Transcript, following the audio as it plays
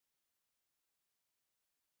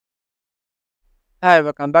Hi,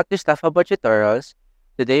 welcome back to Stuff About Tutorials.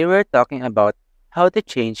 Today we're talking about how to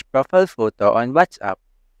change profile photo on WhatsApp.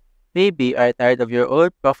 Maybe are tired of your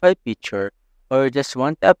old profile picture or just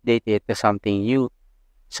want to update it to something new.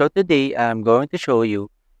 So today I'm going to show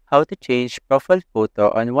you how to change profile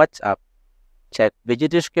photo on WhatsApp. Check video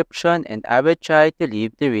description and I will try to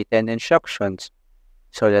leave the written instructions.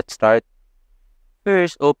 So let's start.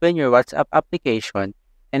 First, open your WhatsApp application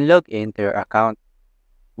and log in to your account.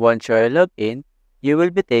 Once you are logged in, you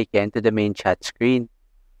will be taken to the main chat screen.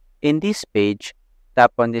 In this page,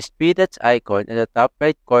 tap on this three dots icon in the top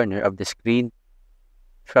right corner of the screen.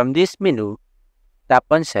 From this menu, tap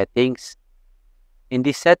on Settings. In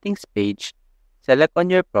the Settings page, select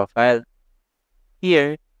on your profile.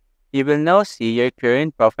 Here, you will now see your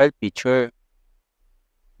current profile picture.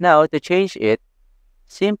 Now, to change it,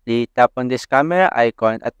 simply tap on this camera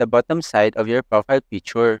icon at the bottom side of your profile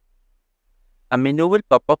picture. A menu will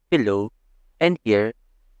pop up below, and here,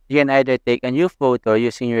 you can either take a new photo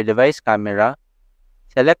using your device camera,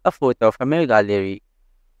 select a photo from your gallery,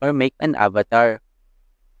 or make an avatar.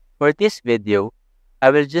 For this video,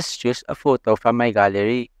 I will just choose a photo from my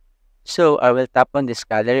gallery. So I will tap on this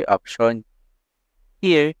gallery option.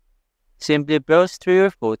 Here, simply browse through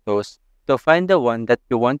your photos to find the one that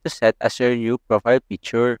you want to set as your new profile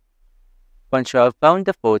picture. Once you have found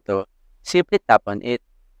the photo, simply tap on it.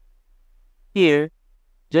 Here,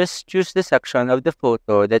 just choose the section of the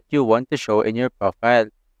photo that you want to show in your profile.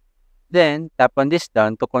 Then, tap on this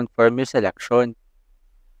down to confirm your selection.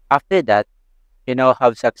 After that, you now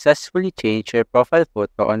have successfully changed your profile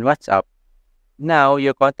photo on WhatsApp. Now,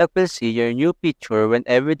 your contact will see your new picture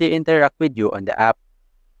whenever they interact with you on the app.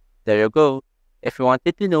 There you go. If you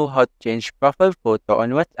wanted to know how to change profile photo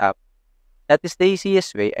on WhatsApp, that is the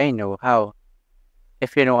easiest way I know how.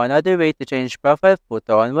 If you know another way to change profile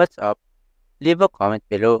photo on WhatsApp, leave a comment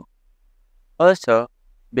below. Also,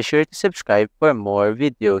 be sure to subscribe for more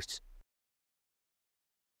videos.